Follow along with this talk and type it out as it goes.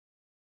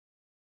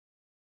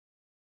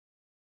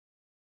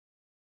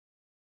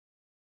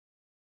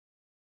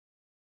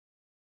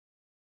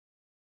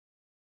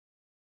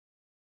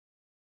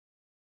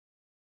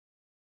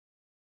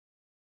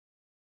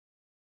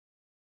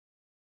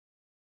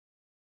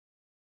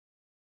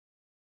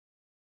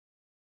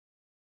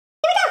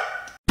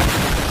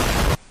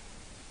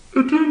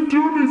It didn't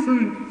do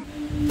anything.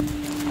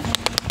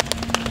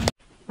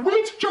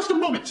 Wait just a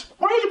moment.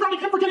 Why are you grounding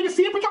him for getting a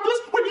C in pre-calculus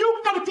when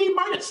you got a D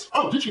minus?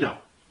 Oh, did you know?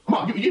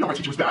 Mom, you know my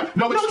teacher was bad.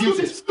 No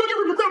excuses. Go get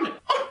rid of your grounding.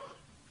 Oh.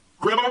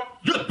 Grandma,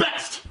 you're the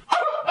best.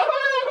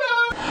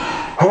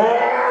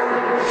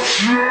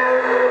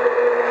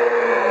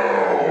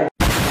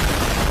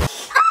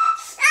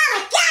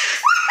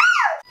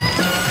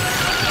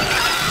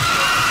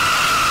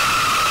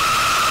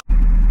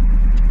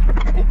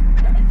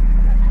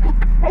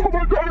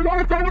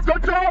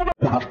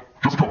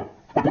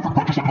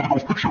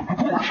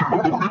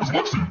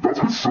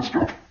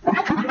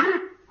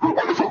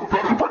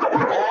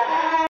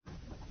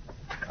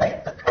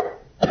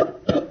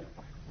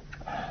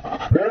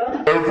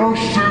 Ever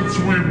since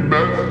we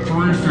met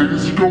 3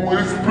 days ago,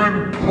 it's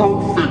been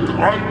perfect.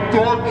 I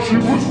thought she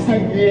was the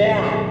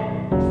one.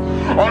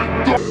 I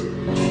thought,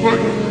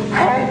 like,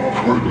 how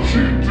could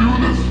she do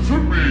this to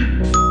me?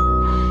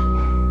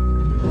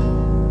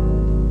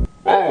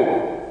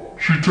 Oh,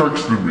 she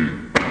texted me.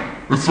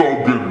 It's all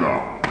good now.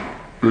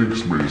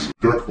 Thanks, Mason.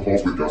 Deck the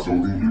halls with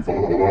gasoline, fa la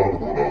la la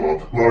la la la.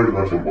 Light a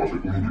match and watch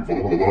it gleam, fa la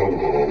la la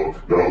la la la.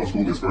 Now the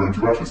school is burned to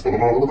ashes, fa la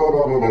la la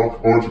la la la.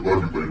 Aren't you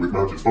glad you played with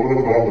matches, fa la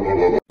la la la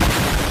la la.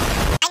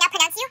 I now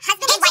pronounce you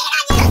husband and wife.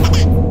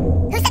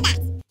 Who said that?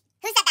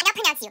 Who said that? I now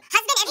pronounce you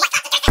husband and wife.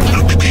 Who said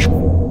that?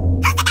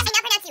 I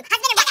now pronounce you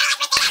husband and wife.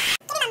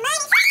 Give me my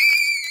money.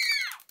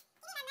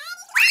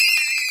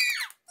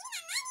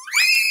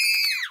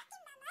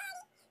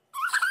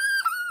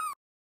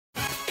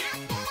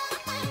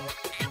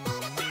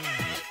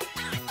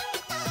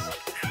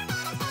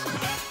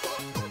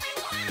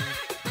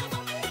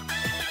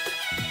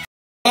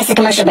 It's a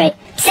commercial break.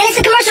 It's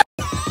a commercial.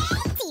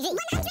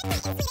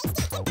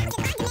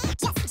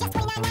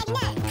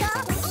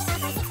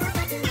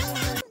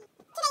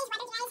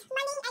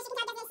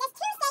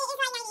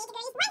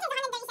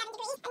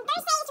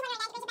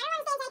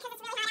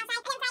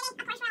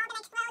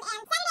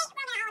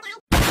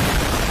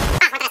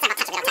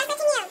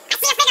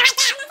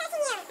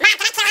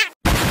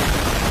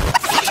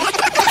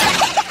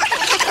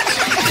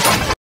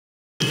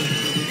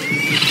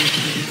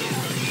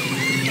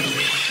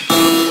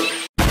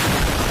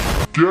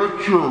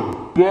 Get your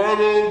butt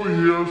over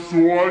here so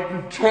I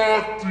can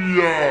talk to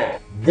ya.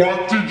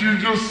 What did you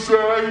just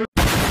say?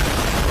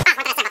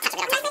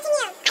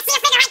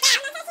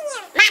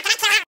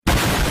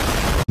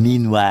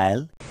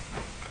 Meanwhile.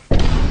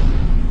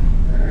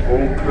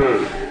 Okay,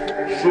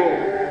 so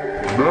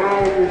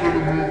now we're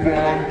gonna move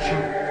on to...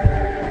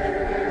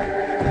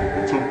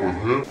 What's up with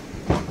him?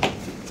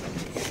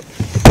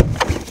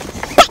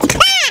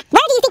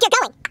 Where do you think you're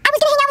going? I was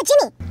gonna hang out with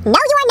Jimmy. No,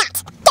 you are not.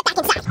 Get back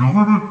inside. You're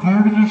gonna go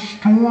to the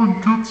store and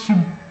get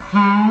some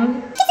poo?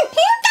 Get some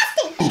poo,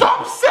 Dustin. Stop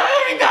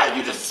saying that!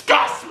 You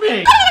disgust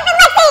me!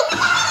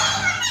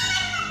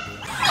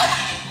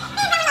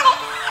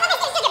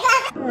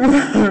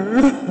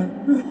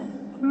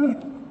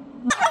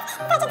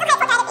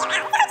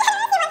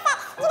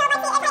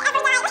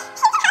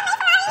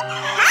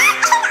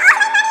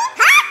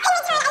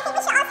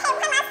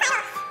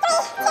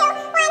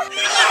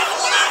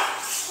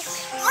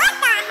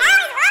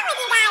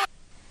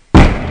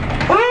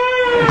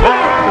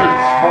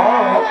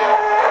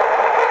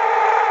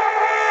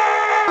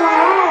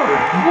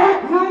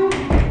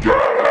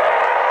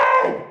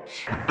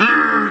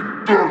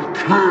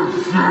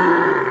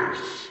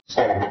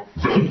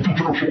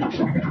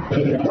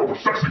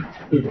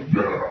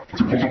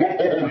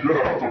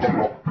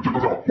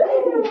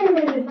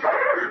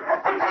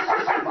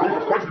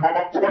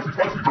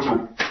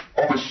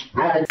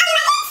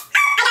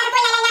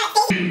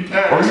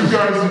 Are you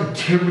guys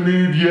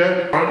intimidated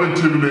yet? I'm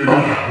intimidated.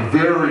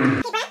 Very.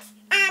 Hey,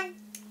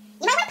 Brent,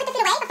 you might want to put this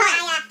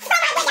away before I throw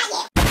my wig at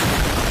you.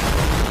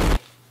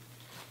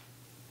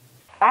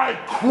 I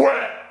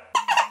quit.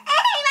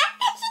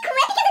 She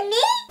quit because of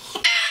me?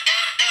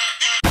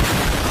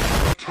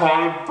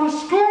 Time for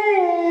school.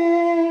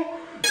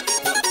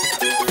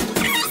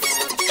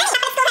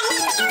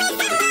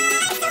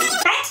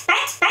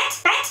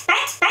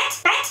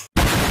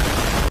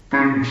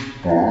 Thanks,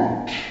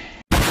 Bert.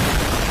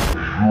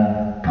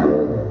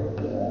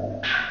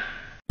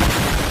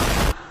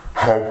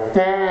 Have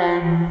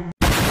fun!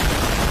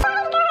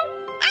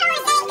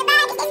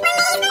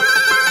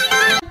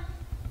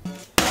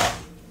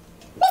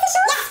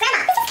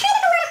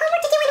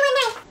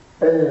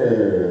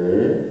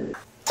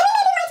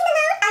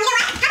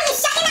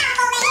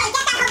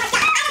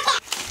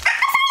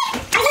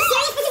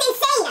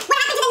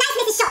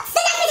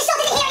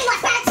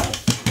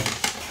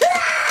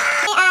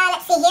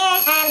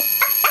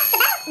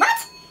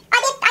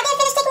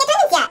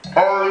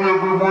 Alright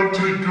everyone,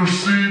 take your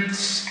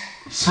seats.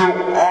 So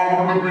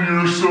I'm gonna be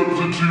your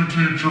substitute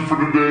teacher for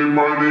today.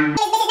 My name is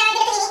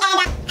I'm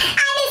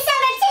in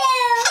summer too.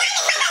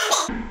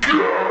 Get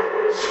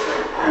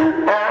out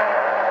now.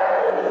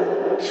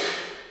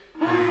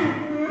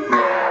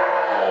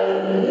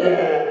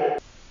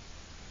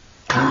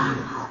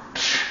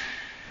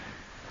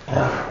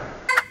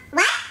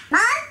 What?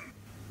 Mom?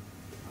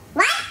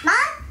 What?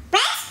 Mom?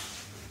 Brett?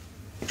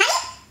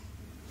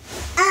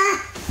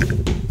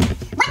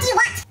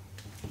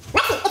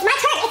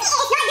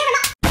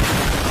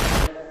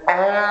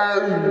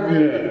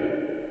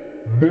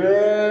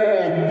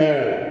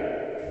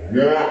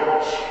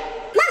 What?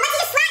 Mom, why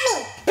did you slap me?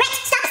 Brett,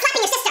 stop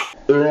slapping your sister.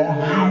 Are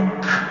you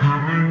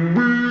kidding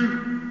me?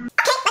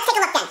 Okay, let's take a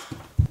look then.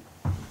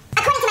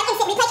 According to my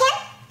instant replay cam,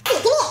 give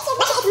me it.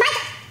 Lexi, it's my...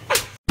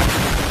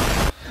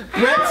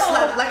 Brett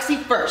slapped Lexi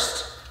first.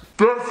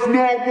 That's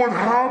not what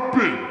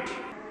happened.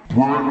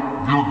 Brett,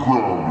 you're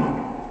grounded.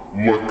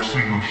 Lexi,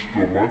 you're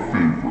still my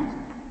favorite.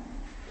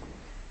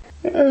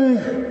 Oh.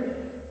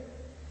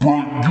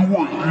 Brett, you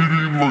are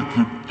eating like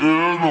an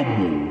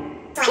animal.